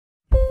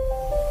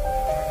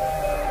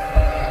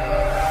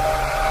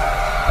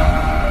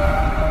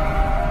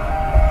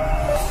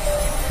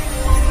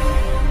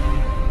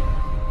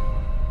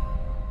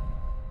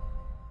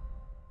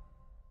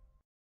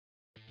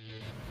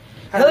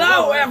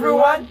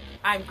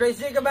I'm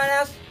Crazy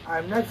Cabanas.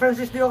 I'm Ned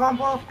Francis de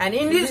Ocampo. And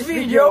in this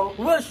video,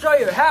 we'll show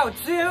you how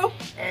to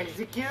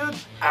execute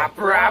a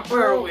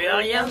proper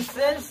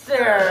Williamson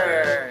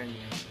turn.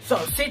 So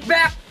sit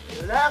back,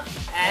 relax,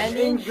 and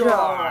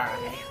enjoy.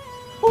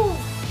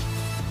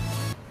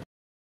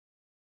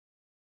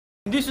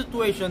 In this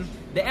situation,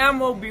 the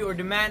MOB or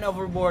the man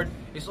overboard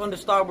is on the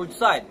starboard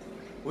side.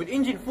 With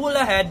engine full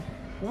ahead,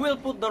 we'll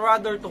put the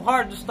rudder to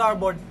hard to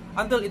starboard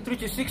until it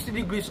reaches 60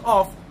 degrees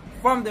off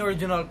from the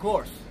original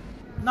course.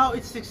 Now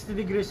it's 60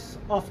 degrees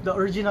off the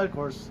original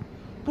course.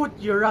 Put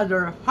your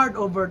rudder hard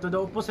over to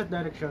the opposite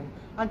direction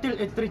until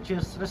it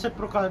reaches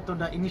reciprocal to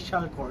the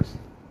initial course.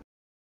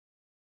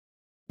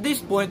 At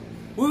this point,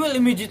 we will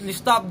immediately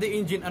stop the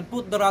engine and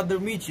put the rudder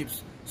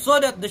midships so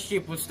that the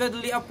ship will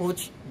steadily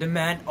approach the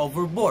man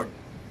overboard.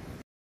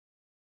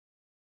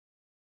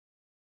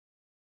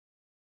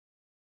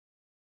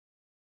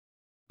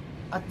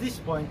 At this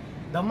point,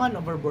 the man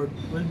overboard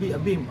will be a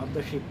beam of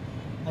the ship,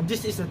 and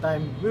this is the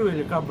time we will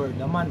recover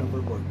the man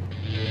overboard.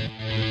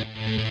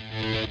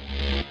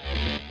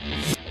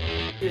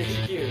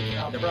 Execute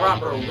the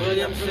proper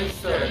Williamson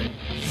turn.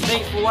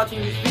 Thanks for watching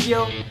this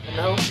video, and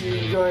I hope you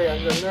enjoy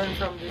and learn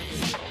from this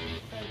video.